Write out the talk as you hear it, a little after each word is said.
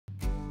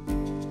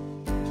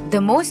The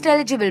most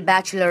eligible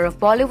bachelor of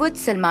Bollywood,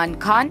 Salman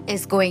Khan,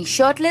 is going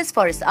shirtless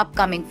for his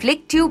upcoming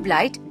flick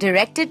TUBELIGHT,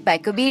 directed by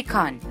Kabir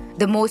Khan.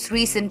 The most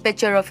recent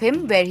picture of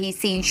him, where he's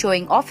seen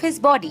showing off his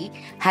body,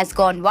 has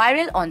gone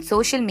viral on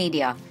social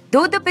media.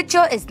 Though the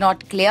picture is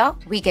not clear,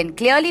 we can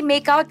clearly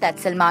make out that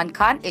Salman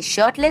Khan is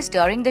shirtless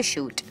during the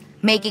shoot.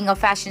 Making a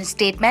fashion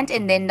statement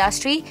in the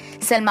industry,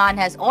 Salman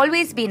has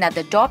always been at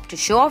the top to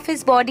show off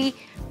his body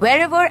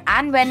wherever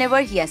and whenever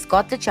he has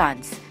got the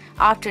chance.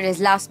 After his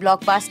last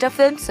blockbuster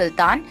film,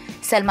 Sultan,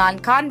 Salman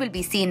Khan will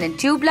be seen in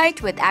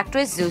TUBELIGHT with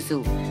actress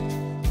Zuzu.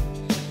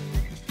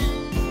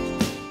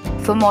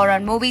 For more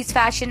on movies,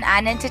 fashion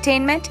and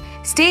entertainment,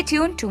 stay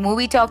tuned to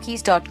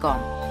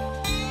MovieTalkies.com.